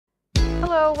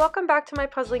Hello, welcome back to my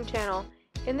puzzling channel.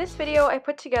 In this video I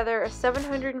put together a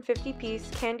 750 piece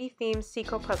candy themed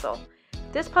Ceaco puzzle.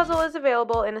 This puzzle is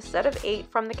available in a set of 8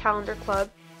 from the Calendar Club,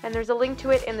 and there's a link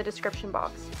to it in the description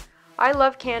box. I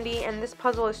love candy and this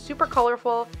puzzle is super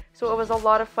colorful, so it was a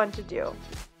lot of fun to do.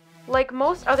 Like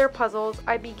most other puzzles,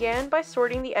 I began by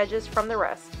sorting the edges from the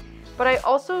rest, but I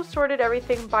also sorted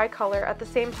everything by color at the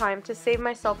same time to save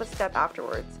myself a step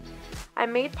afterwards. I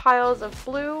made piles of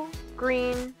blue,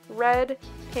 green, red,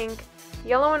 pink,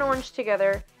 yellow and orange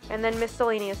together, and then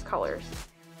miscellaneous colors.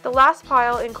 The last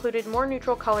pile included more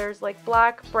neutral colors like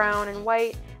black, brown, and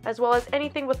white, as well as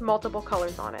anything with multiple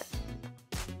colors on it.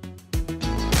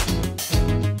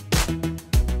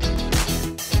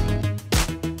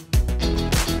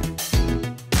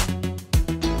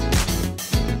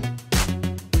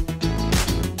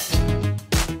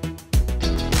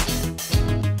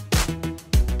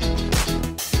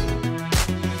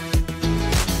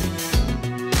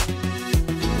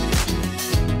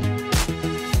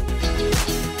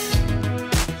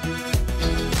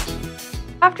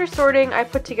 After sorting, I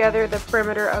put together the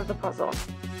perimeter of the puzzle.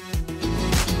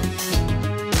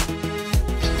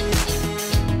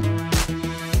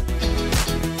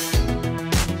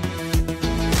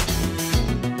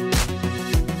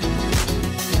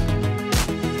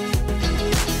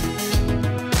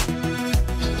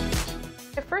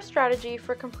 My first strategy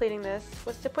for completing this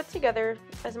was to put together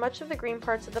as much of the green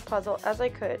parts of the puzzle as I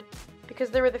could, because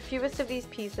there were the fewest of these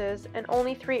pieces and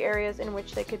only 3 areas in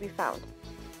which they could be found.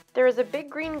 There is a big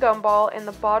green gumball in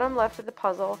the bottom left of the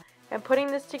puzzle, and putting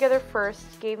this together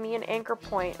first gave me an anchor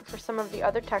point for some of the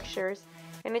other textures,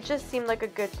 and it just seemed like a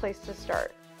good place to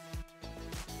start.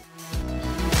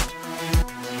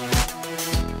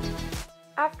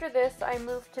 After this, I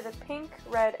moved to the pink,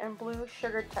 red, and blue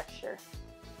sugared texture.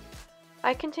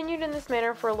 I continued in this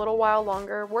manner for a little while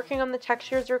longer, working on the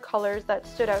textures or colors that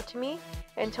stood out to me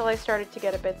until I started to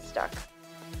get a bit stuck.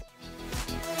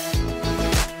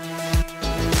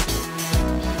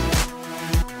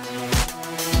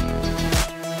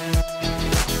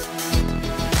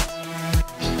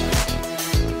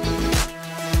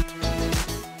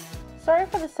 Sorry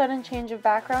for the sudden change of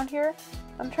background here.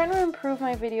 I'm trying to improve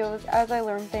my videos as I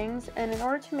learn things, and in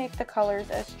order to make the colors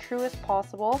as true as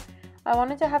possible, I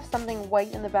wanted to have something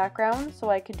white in the background so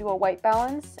I could do a white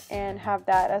balance and have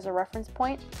that as a reference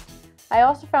point. I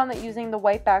also found that using the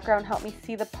white background helped me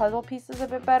see the puzzle pieces a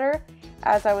bit better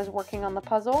as I was working on the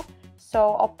puzzle,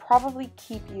 so I'll probably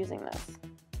keep using this.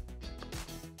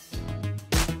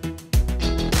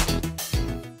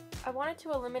 I wanted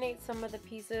to eliminate some of the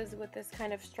pieces with this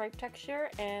kind of stripe texture,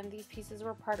 and these pieces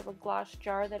were part of a glass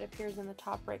jar that appears in the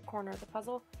top right corner of the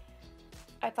puzzle.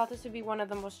 I thought this would be one of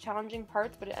the most challenging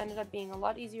parts, but it ended up being a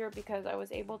lot easier because I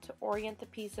was able to orient the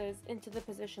pieces into the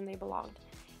position they belonged.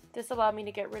 This allowed me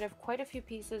to get rid of quite a few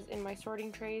pieces in my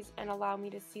sorting trays and allow me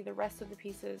to see the rest of the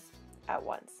pieces at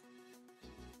once.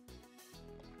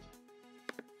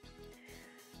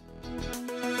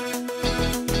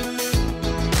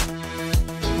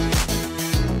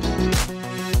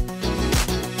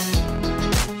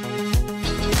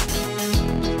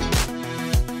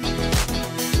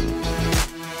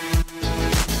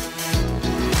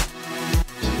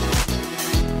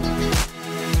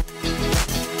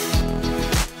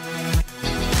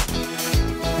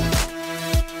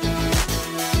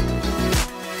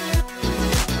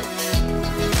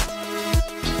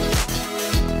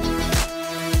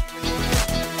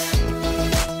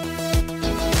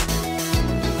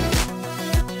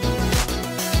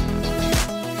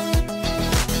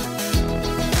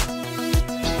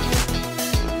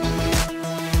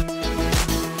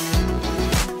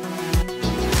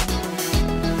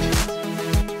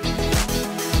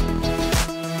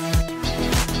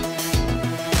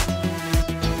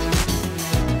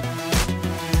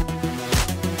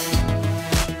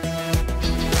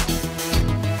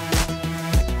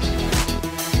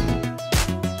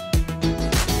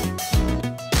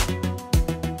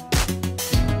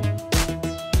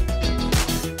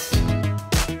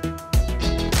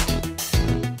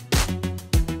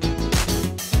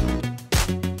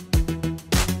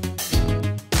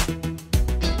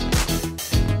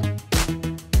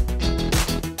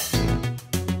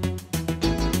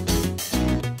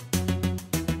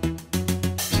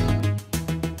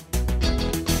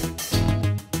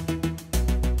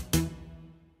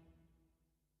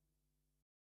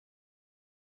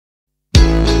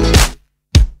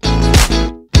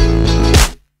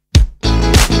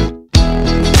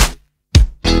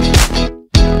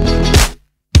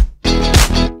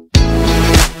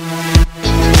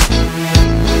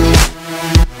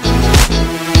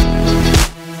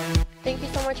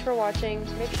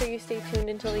 listening. Make sure you stay tuned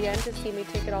until the end to see me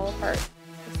take it all apart.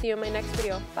 I'll see you in my next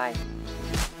video. Bye!